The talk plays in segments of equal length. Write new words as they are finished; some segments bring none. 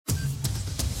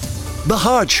The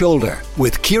Hard Shoulder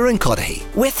with Kieran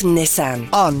with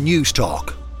Nissan on News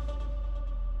Talk.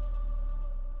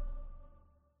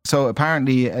 So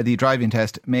apparently the driving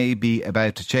test may be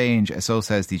about to change, so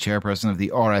says the chairperson of the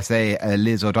RSA,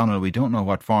 Liz O'Donnell. We don't know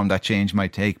what form that change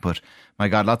might take, but my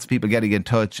God, lots of people getting in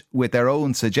touch with their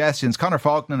own suggestions. Conor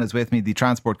Faughnan is with me, the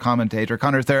transport commentator.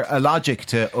 Conor, is there a logic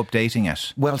to updating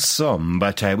it? Well, some,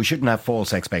 but we shouldn't have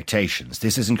false expectations.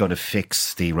 This isn't going to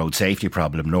fix the road safety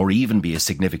problem, nor even be a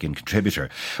significant contributor.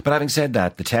 But having said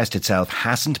that, the test itself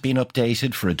hasn't been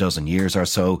updated for a dozen years or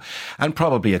so, and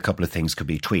probably a couple of things could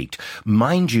be tweaked.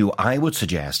 Mind you, I would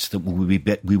suggest that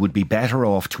we would be better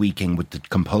off tweaking with the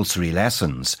compulsory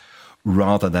lessons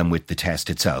rather than with the test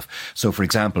itself. So, for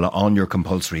example, on your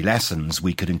compulsory lessons,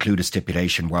 we could include a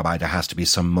stipulation whereby there has to be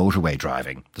some motorway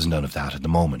driving. There's none of that at the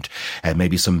moment.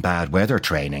 Maybe some bad weather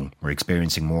training. We're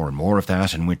experiencing more and more of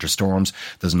that in winter storms.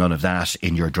 There's none of that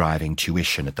in your driving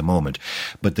tuition at the moment.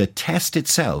 But the test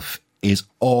itself is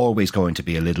always going to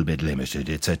be a little bit limited.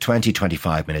 It's a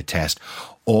 20-25 minute test.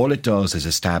 All it does is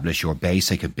establish your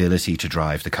basic ability to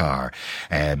drive the car.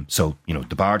 So,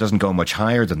 the bar doesn't go much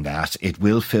higher than that. It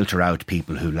will filter out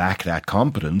people who lack that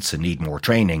competence and need more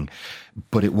training,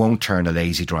 but it won't turn a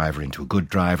lazy driver into a good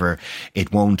driver.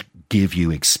 It won't give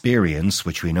you experience,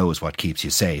 which we know is what keeps you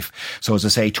safe. So as I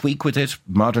say, tweak with it,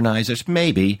 modernise it,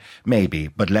 maybe,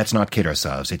 but let's not kid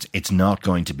ourselves. It's not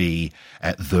going to be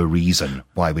the reason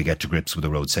why we get to grips with the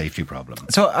road safety problem.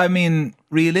 So, I mean,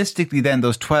 realistically then,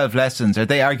 those 12 lessons, are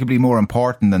they arguably more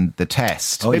important than the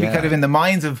test? Maybe kind of in the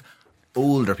minds of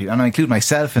older people, and I include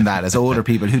myself in that, as older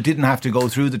people who didn't have to go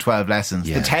through the 12 lessons.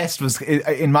 The test was,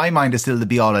 in my mind, is still the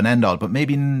be-all and end-all, but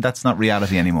maybe that's not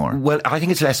reality anymore. Well, I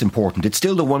think it's less important. It's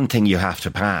still the one thing you have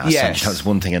to pass. Yes. Because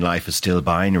one thing in life is still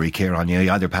binary, Kieran. You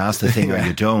either pass the thing or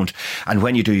you don't. And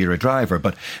when you do, you're a driver.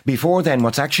 But before then,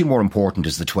 what's actually more important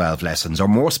is the 12 lessons, or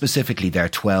more specifically, their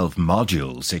 12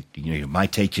 modules. It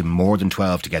might take you more than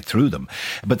 12 to get through them,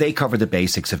 but they cover the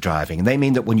basics of driving. And they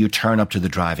mean that when you turn up to the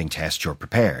driving test, you're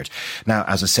prepared. Now,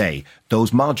 as I say, those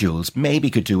modules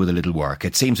maybe could do with a little work.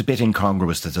 It seems a bit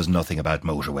incongruous that there's nothing about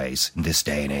motorways in this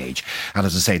day and age. And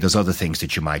as I say, there's other things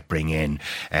that you might bring in,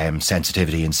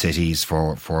 sensitivity in cities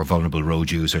for vulnerable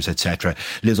road users, etc.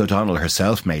 Liz O'Donnell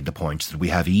herself made the point that we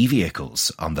have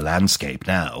e-vehicles on the landscape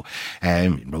now.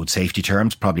 In road safety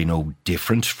terms, probably no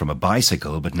different from a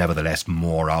bicycle, but nevertheless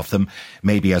more of them.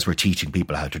 Maybe as we're teaching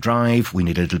people how to drive, we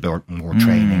need a little bit more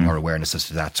training or awareness as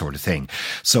to that sort of thing.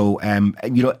 So,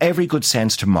 every good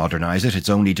sense to modernise it. It's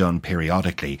only done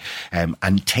periodically,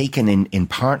 and taken in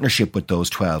partnership with those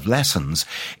 12 lessons,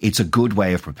 it's a good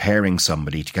way of preparing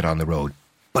somebody to get on the road.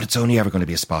 But it's only ever going to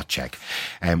be a spot check.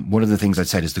 One of the things I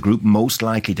said is the group most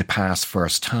likely to pass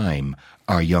first time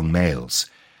are young males.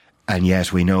 And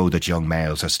yet we know that young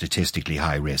males are statistically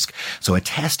high risk. So a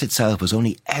test itself is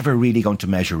only ever really going to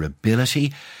measure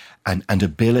ability. And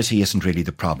ability isn't really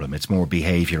the problem. It's more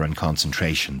behaviour and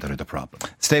concentration that are the problem.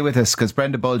 Stay with us, because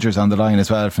Brenda Bolger's on the line as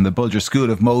well from the Bolger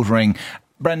School of Motoring.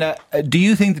 Brenda, do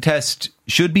you think the test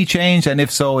should be changed, and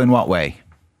if so, in what way?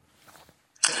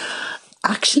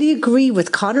 Actually agree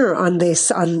with Conor on this,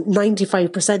 on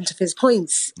 95% of his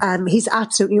points. He's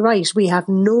absolutely right. We have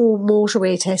no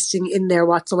motorway testing in there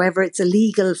whatsoever. It's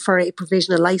illegal for a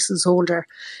provisional licence holder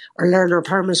or learner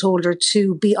permit holder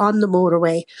to be on the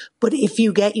motorway. But if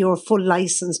you get your full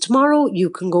licence tomorrow,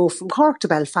 you can go from Cork to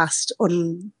Belfast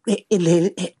on the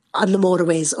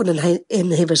motorways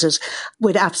uninhibited,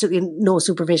 with absolutely no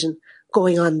supervision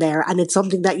going on there. And it's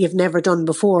something that you've never done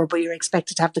before, but you're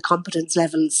expected to have the competence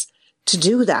levels to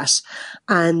do that.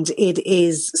 And it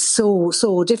is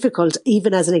so difficult,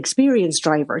 even as an experienced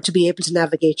driver, to be able to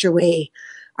navigate your way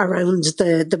around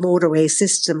the motorway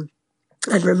system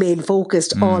and remain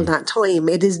focused all that time.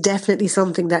 It is definitely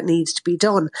something that needs to be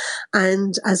done.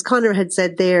 And as Conor had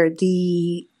said there,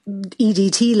 the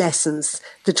EDT lessons,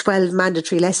 the 12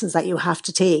 mandatory lessons that you have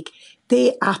to take,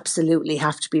 they absolutely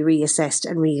have to be reassessed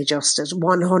and readjusted,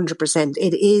 100%.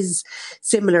 It is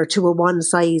similar to a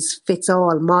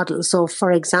one-size-fits-all model. So, for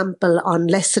example, on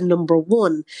lesson number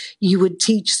 1, you would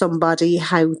teach somebody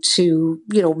how to,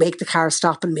 make the car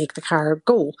stop and make the car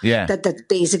go. Yeah. That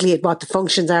basically what the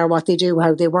functions are, what they do,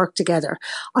 how they work together.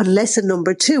 On lesson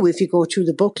number 2, if you go through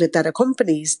the booklet that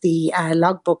accompanies the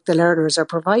logbook the learners are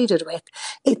provided with,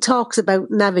 it talks about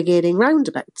navigating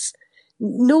roundabouts.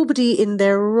 Nobody in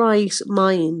their right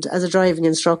mind as a driving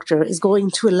instructor is going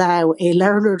to allow a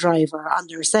learner driver on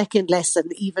their second lesson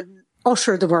even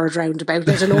utter the word roundabout,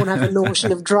 let alone have a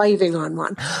notion of driving on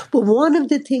one. But one of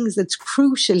the things that's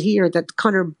crucial here that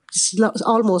Conor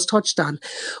almost touched on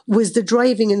was the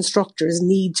driving instructors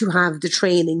need to have the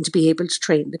training to be able to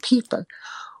train the people.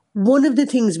 One of the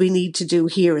things we need to do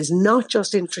here is not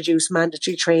just introduce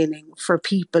mandatory training for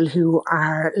people who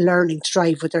are learning to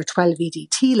drive with their 12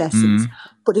 EDT lessons,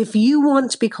 but if you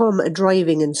want to become a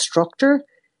driving instructor,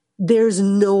 there's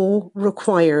no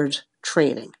required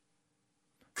training.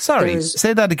 Sorry,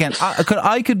 say that again.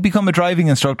 I could become a driving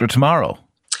instructor tomorrow.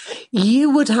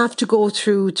 You would have to go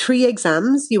through 3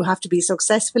 exams. You have to be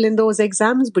successful in those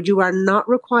exams, but you are not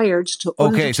required to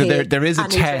undertake. Okay, so there is a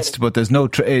test, but there's no,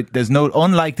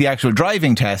 unlike the actual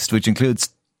driving test, which includes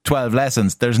 12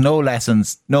 lessons, there's no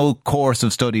lessons, no course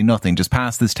of study, nothing. Just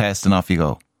pass this test and off you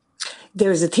go.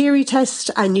 There's a theory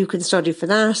test and you can study for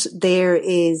that. There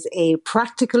is a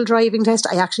practical driving test.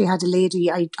 I actually had a lady,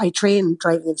 I train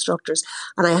driving instructors,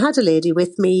 and I had a lady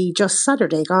with me just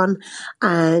Saturday gone,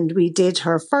 and we did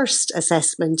her first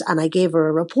assessment and I gave her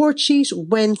a report sheet,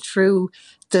 went through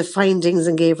the findings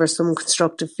and gave her some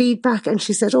constructive feedback. And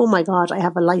she said, oh my God, I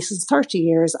have a license 30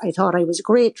 years. I thought I was a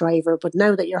great driver, but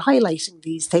now that you're highlighting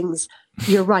these things,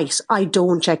 you're right. I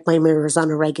don't check my mirrors on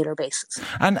a regular basis.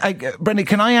 And Brenda,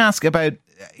 can I ask about,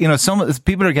 some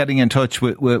people are getting in touch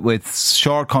with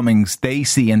shortcomings they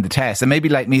see in the test. And maybe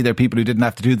like me, there are people who didn't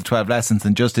have to do the 12 lessons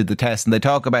and just did the test. And they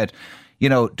talk about,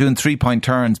 doing 3-point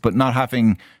turns, but not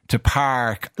having to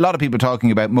park. A lot of people talking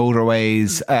about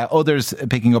motorways, others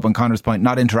picking up on Conor's point,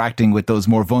 not interacting with those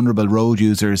more vulnerable road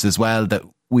users as well, that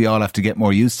we all have to get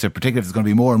more used to, particularly if there's going to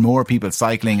be more and more people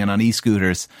cycling and on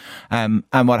e-scooters and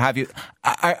what have you.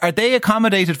 Are they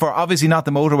accommodated for? Obviously not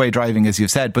the motorway driving, as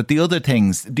you've said, but the other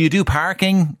things. Do you do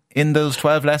parking in those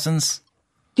 12 lessons?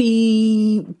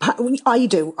 I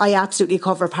do. I absolutely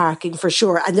cover parking for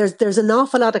sure. And there's an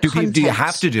awful lot of content. Do you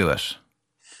have to do it?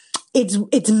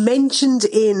 It's mentioned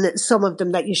in some of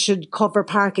them that you should cover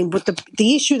parking, but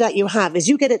the issue that you have is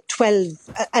you get it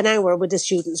 12 an hour with the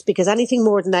students, because anything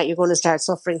more than that, you're going to start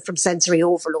suffering from sensory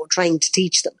overload trying to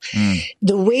teach them.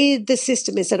 The way the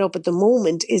system is set up at the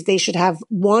moment is they should have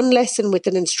 1 lesson with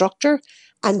an instructor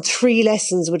and 3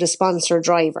 lessons with a sponsor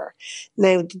driver.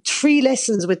 Now, the 3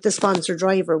 lessons with the sponsor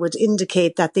driver would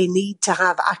indicate that they need to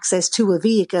have access to a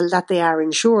vehicle that they are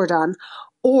insured on.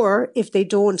 Or if they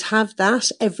don't have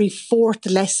that, every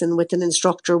 4th lesson with an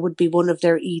instructor would be one of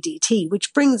their EDT,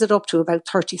 which brings it up to about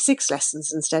 36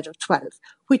 lessons instead of 12,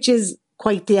 which is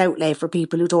quite the outlay for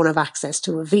people who don't have access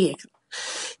to a vehicle.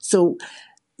 So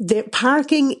the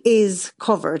parking is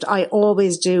covered. I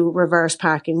always do reverse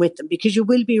parking with them, because you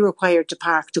will be required to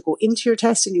park to go into your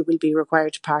test and you will be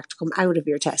required to park to come out of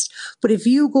your test. But if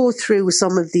you go through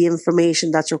some of the information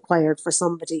that's required for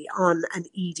somebody on an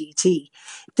EDT,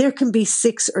 there can be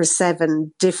 6 or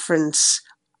 7 different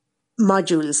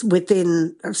modules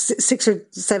within, or 6 or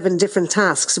 7 different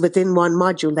tasks within one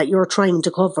module that you're trying to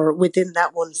cover within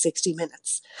that 160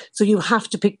 minutes. So you have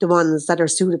to pick the ones that are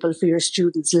suitable for your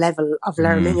students' level of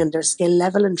learning and their skill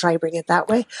level and try bring it that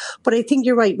way. But I think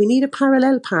you're right. We need a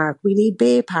parallel park. We need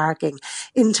bay parking.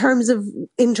 In terms of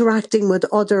interacting with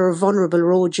other vulnerable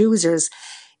road users,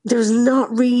 there's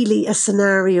not really a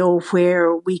scenario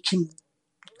where we can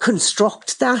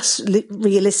construct that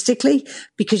realistically,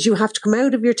 because you have to come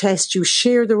out of your test, you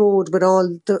share the road with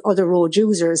all the other road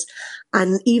users,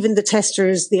 and even the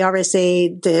testers, the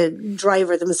RSA, the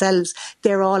driver themselves,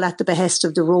 they're all at the behest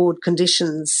of the road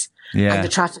conditions and the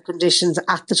traffic conditions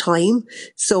at the time.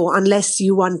 So unless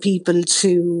you want people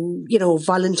to,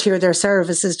 volunteer their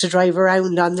services to drive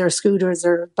around on their scooters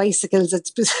or bicycles,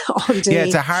 it's all day. Yeah,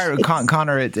 it's a hard, Conor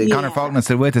Faughnan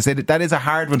said with us, that is a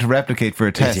hard one to replicate for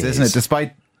a test, isn't it?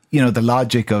 Despite the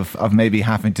logic of maybe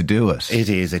having to do it. It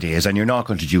is. And you're not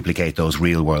going to duplicate those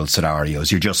real world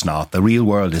scenarios. You're just not. The real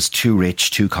world is too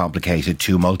rich, too complicated,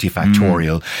 too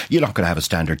multifactorial. You're not going to have a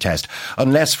standard test.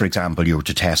 Unless, for example, you were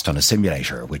to test on a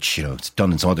simulator, which, it's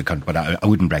done in some other countries, but I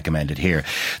wouldn't recommend it here.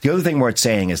 The other thing worth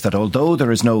saying is that although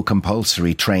there is no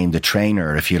compulsory train the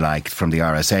trainer, if you like, from the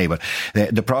RSA, but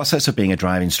the process of being a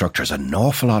driving instructor is an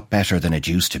awful lot better than it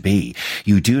used to be.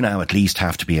 You do now at least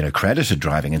have to be an accredited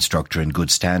driving instructor in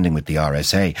good standing with the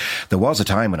RSA. There was a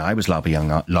time when I was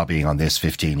lobbying on this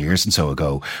 15 years and so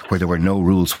ago, where there were no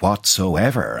rules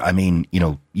whatsoever. I mean,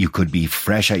 you could be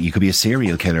you could be a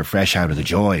serial killer fresh out of the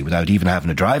joy without even having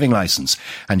a driving license,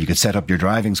 and you could set up your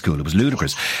driving school. It was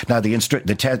ludicrous. Now, the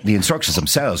instructors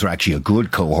themselves were actually a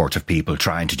good cohort of people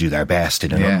trying to do their best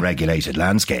in an unregulated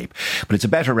landscape, but it's a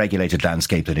better regulated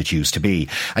landscape than it used to be.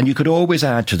 And you could always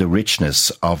add to the richness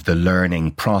of the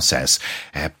learning process.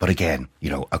 But again,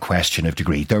 a question of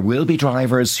degree. There will be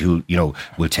drivers who,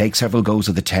 will take several goes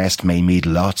of the test, may need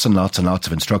lots and lots and lots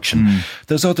of instruction.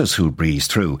 There's others who'll breeze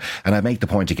through. And I make the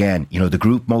point point again, the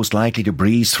group most likely to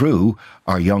breeze through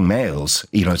are young males.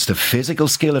 It's the physical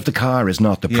skill of the car is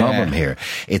not the problem here.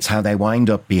 It's how they wind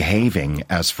up behaving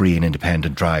as free and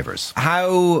independent drivers.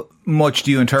 How much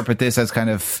do you interpret this as kind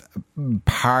of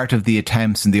part of the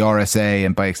attempts in the RSA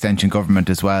and by extension government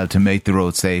as well to make the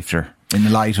road safer in the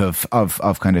light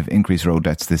of kind of increased road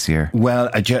deaths this year? Well,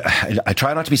 I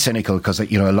try not to be cynical because, a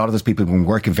lot of those people have been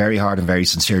working very hard and very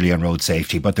sincerely on road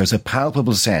safety, but there's a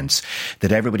palpable sense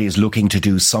that everybody is looking to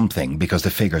do something because the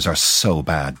figures are so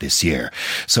bad this year.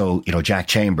 So, Jack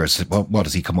Chambers, what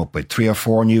does he come up with? 3 or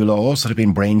 4 new laws that have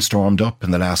been brainstormed up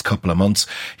in the last couple of months.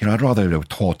 I'd rather have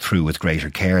thought through with greater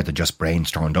care than just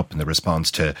brainstormed up in the response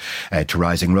to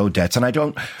rising road deaths. And I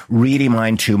don't really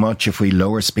mind too much if we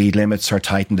lower speed limits or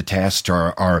tighten the test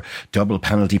or double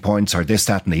penalty points or this,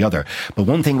 that and the other. But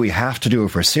one thing we have to do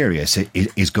if we're serious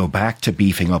is go back to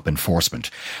beefing up enforcement.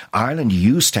 Ireland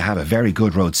used to have a very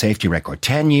good road safety record.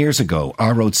 10 years ago,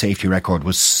 our road safety record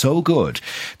was so good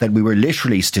that we were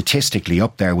literally statistically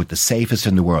up there with the safest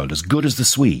in the world, as good as the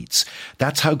Swedes.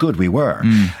 That's how good we were.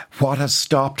 What has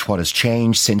stopped? What has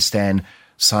changed since then?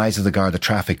 Size of the Garda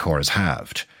Traffic Corps has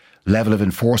halved. Level of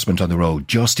enforcement on the road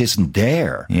just isn't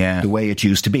there the way it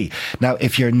used to be. Now,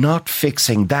 if you're not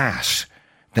fixing that,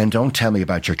 then don't tell me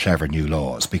about your clever new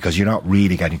laws, because you're not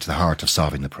really getting to the heart of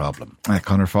solving the problem.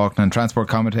 Conor Faughnan, transport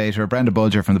commentator, Brenda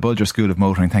Bolger from the Bolger School of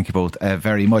Motoring. Thank you both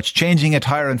very much. Changing a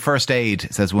tyre and first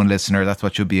aid, says one listener. That's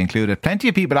what should be included. Plenty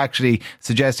of people actually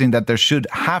suggesting that there should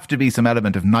have to be some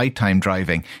element of nighttime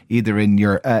driving, either in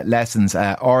your lessons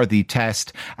or the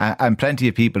test. And plenty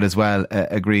of people as well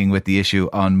agreeing with the issue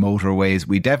on motorways.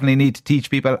 We definitely need to teach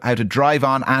people how to drive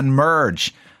on and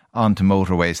merge onto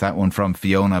motorways. That one from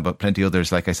Faughnan, but plenty others,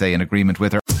 like I say, in agreement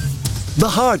with her. The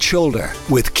Hard Shoulder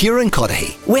with Kieran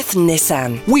with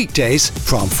Nissan. Weekdays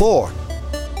from 4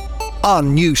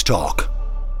 on News Talk.